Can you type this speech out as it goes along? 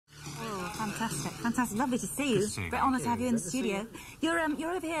Fantastic, fantastic. Lovely to see you. Very honoured to have you in the studio. You're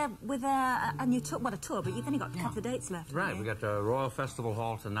over here with a new tour, well, a tour, but you've only got a couple of dates left. Right, we got the Royal Festival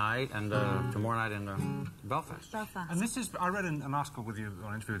Hall tonight and tomorrow night in Belfast. Belfast. And this is, I read an article with you, or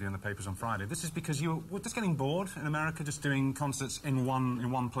an interview with you in the papers on Friday. This is because you were just getting bored in America, just doing concerts in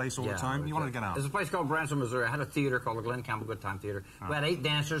one place all the time. You wanted to get out. There's a place called Branson, Missouri. I had a theater called the Glen Campbell Good Time Theater. Oh. We had 8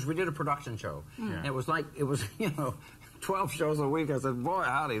 dancers. We did a production show. And it was like, you know, 12 shows a week. I said, boy,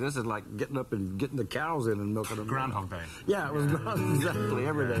 howdy, this is like getting up and getting the cows in and milking them. Groundhog Day. Yeah, it was exactly.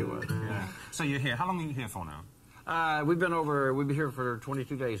 Every day was. Yeah. So you're here. How long are you here for now? We've been here for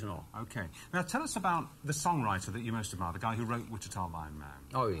 22 days in all. Okay. Now tell us about the songwriter that you most admire, the guy who wrote Wichita Lineman.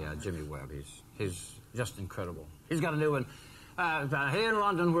 Oh, yeah, Jimmy Webb. He's just incredible. He's got a new one. Hey, in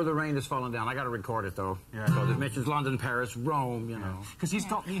London, where the rain is falling down. I got to record it, though. Yeah. Because it mentions London, Paris, Rome, you know. Because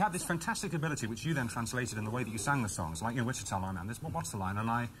he had this fantastic ability, which you then translated in the way that you sang the songs. Like, you know, Wichita Lineman. What's the line?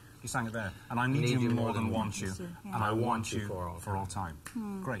 And you sang it there. And I need you more than want you. Yeah. And I want you for all time.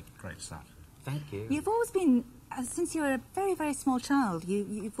 Great stuff. Thank you. You've always been, since you were a very, very small child,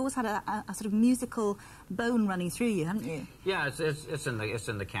 you've always had a sort of musical bone running through you, haven't you? Yeah, it's in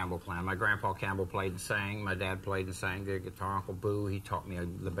the Campbell clan. My grandpa Campbell played and sang. My dad played and sang the guitar. Uncle Boo, he taught me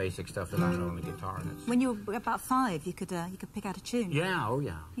the basic stuff that I know on the guitar. When you were about 5, you could pick out a tune. Yeah, oh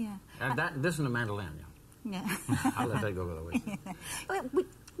yeah. Yeah. And this and the mandolin. Yeah. I'll let that go the way. Yeah.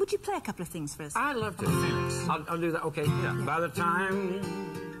 Would you play a couple of things for us? I'd love to. Phoenix. I'll do that. Okay. Yeah. By the time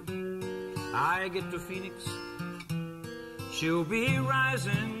I get to Phoenix, she'll be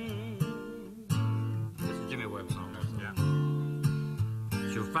rising. This is Jimmy Webb song. Yeah.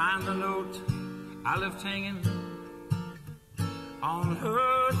 She'll find the note I left hanging on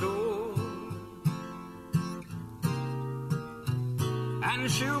her door,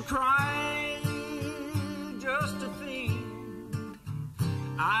 and she'll cry just to think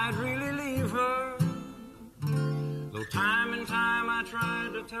I'd really leave her. Though time and time I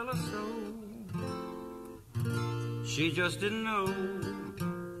tried to tell her so, she just didn't know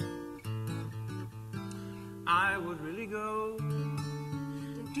I would really go.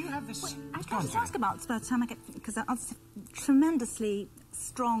 Do you have this? I can just ask about time I get, because that's a tremendously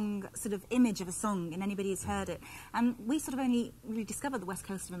strong sort of image of a song, and anybody who's heard it. And we sort of only really discovered the west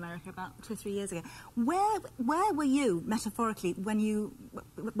coast of America about 2 or 3 years ago. Where were you metaphorically when you?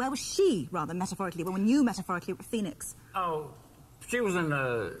 Where was she rather metaphorically when you metaphorically were at Phoenix? Oh. She was in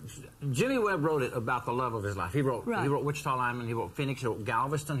Jimmy Webb wrote it about the love of his life. He wrote Wichita Lineman, he wrote Phoenix, he wrote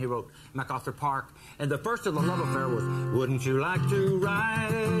Galveston, he wrote MacArthur Park. And the first of the love affair was, wouldn't you like to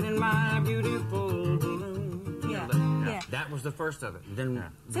ride in my beautiful balloon? Yeah. That was the first of it. Then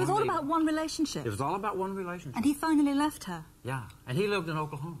so it was all about one relationship? It was all about one relationship. And he finally left her? Yeah. And he lived in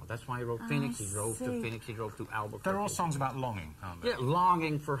Oklahoma. That's why he wrote Phoenix. He drove to Phoenix. He drove to Albuquerque. They're all songs about longing, aren't they? Yeah,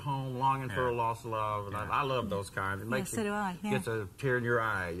 longing for home, longing for a lost love. And I love those kinds. It makes so do I. Yeah. Gets a tear in your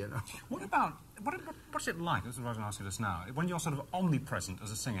eye, you know. What about... What's it like? This is what I was going to ask you this now. When you're sort of omnipresent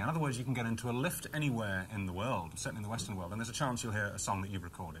as a singer, in other words, you can get into a lift anywhere in the world, certainly in the Western world, and there's a chance you'll hear a song that you've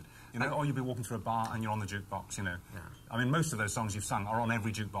recorded. You know, or you'll be walking through a bar and you're on the jukebox, you know. Yeah. I mean, most of those songs you've sung are on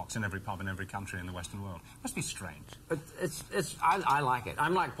every jukebox in every pub in every country in the Western world. It must be strange. I like it.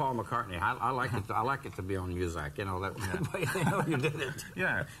 I'm like Paul McCartney. I like it. I like it to be on music. You know that way they know you did it.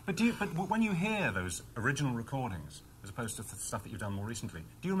 Yeah, but when you hear those original recordings, as opposed to the stuff that you've done more recently,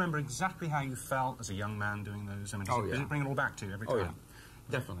 do you remember exactly how you felt as a young man doing those? I mean, does it bring it all back to you every time? Oh, yeah.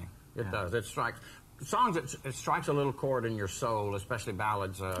 Definitely. It does. It strikes... Songs, it strikes a little chord in your soul, especially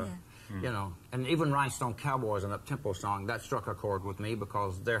ballads, you know. And even Rhinestone Cowboy is an up-tempo song. That struck a chord with me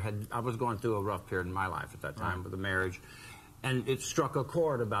because I was going through a rough period in my life at that time with the marriage. And it struck a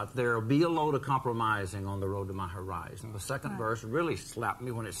chord about there'll be a load of compromising on the road to my horizon. The second verse really slapped me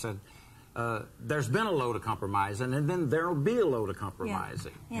when it said, there's been a load of compromising, and then there'll be a load of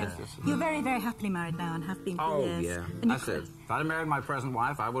compromising. Yeah. You're very, very happily married now and have been for years. Oh, yeah. That's it. If I'd have married my present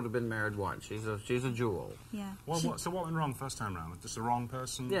wife, I would have been married once. She's a jewel. Yeah. Well, so what went wrong first time round? Just the wrong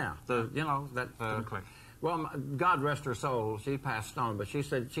person? Yeah. You know, that... didn't click. Well, God rest her soul, she passed on, but she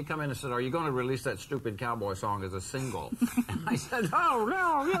come in and said, are you going to release that stupid cowboy song as a single? And I said, oh,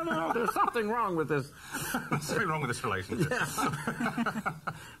 no, there's something wrong with this. There's something wrong with this relationship. Yeah.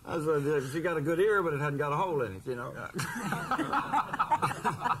 I said, she got a good ear, but it hadn't got a hole in it, you know.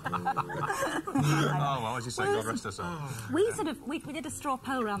 Oh, well, as you say, God rest her soul. We did a straw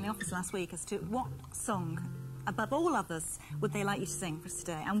poll around the office last week as to what song, above all others, would they like you to sing for us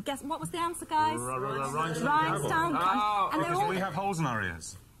today? And guess what was the answer, guys? Rhinestone Cowboy. And we have holes in our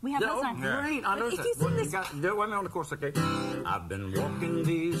ears. We have holes in our ears. Great, I know that. Do it with me on the course, okay? I've been walking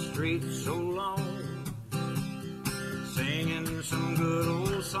these streets so long, singing some good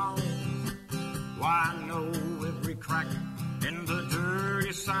old songs.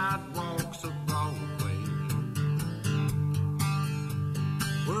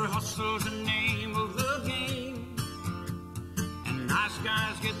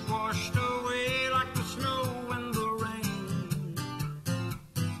 skies get washed away like the snow and the rain.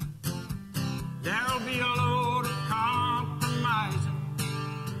 There'll be a load of compromising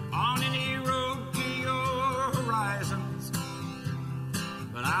on any road to your horizons.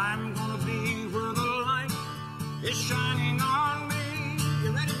 But I'm gonna be where the light is shining on me.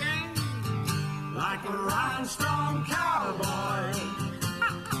 You ready, gang? Like a rhinestone cowboy,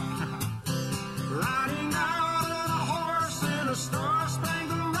 riding out on a horse in a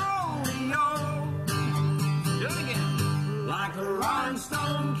star-spangled rodeo. Do it again. Like a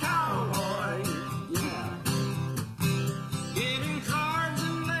rhinestone cowboy, yeah. Getting cards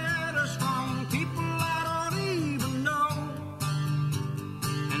and letters from people I don't even know,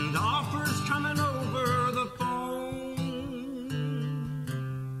 and offers coming over the phone.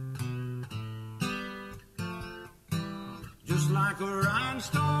 Just like a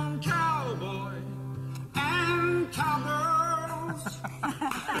rhinestone cowboy and cowgirls.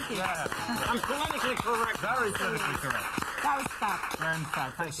 Yeah. I'm politically correct. Very politically correct. That was fab. Glenn,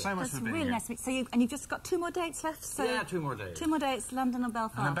 thanks so much That's for being really here. nice to meet you. So you've just got 2 more dates left? So Yeah, 2 more days. 2 more dates, London or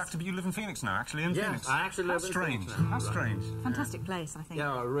Belfast. And then back to you live in Phoenix now, actually in Yes, Phoenix. I actually live How in strange. Phoenix now. How strange. Fantastic place, I think.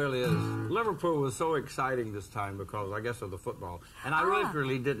 Yeah, it really is. Liverpool was so exciting this time because, I guess, of the football. And I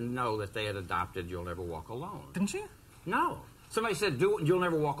really didn't know that they had adopted You'll Never Walk Alone. Didn't you? No. Somebody said, You'll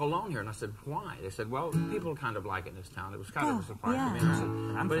Never Walk Alone here. And I said, why? They said, well, people kind of like it in this town. It was kind of a surprise to me. And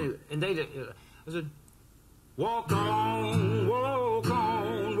I said, and they did. I said, walk on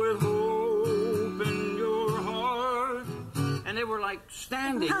with hope in your heart. And they were like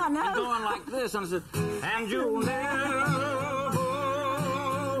standing and going like this. And I said, and you'll never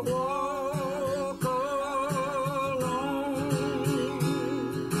walk alone.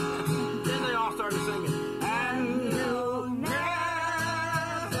 Then they all started singing, and you'll never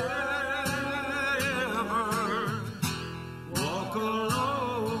walk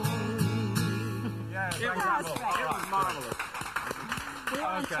alone. Yeah, It was marvelous. We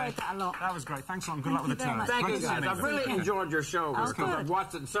all enjoyed that a lot. That was great. Thanks a lot. Good luck with the you very tour. much. Thank Great you, to see guys. I've really enjoyed your show because good. I've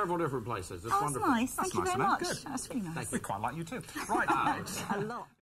watched it in several different places. It's Oh, that's wonderful. nice. Thank you nice very of them. much. Good. That's really nice. We quite like you too. Right. A lot.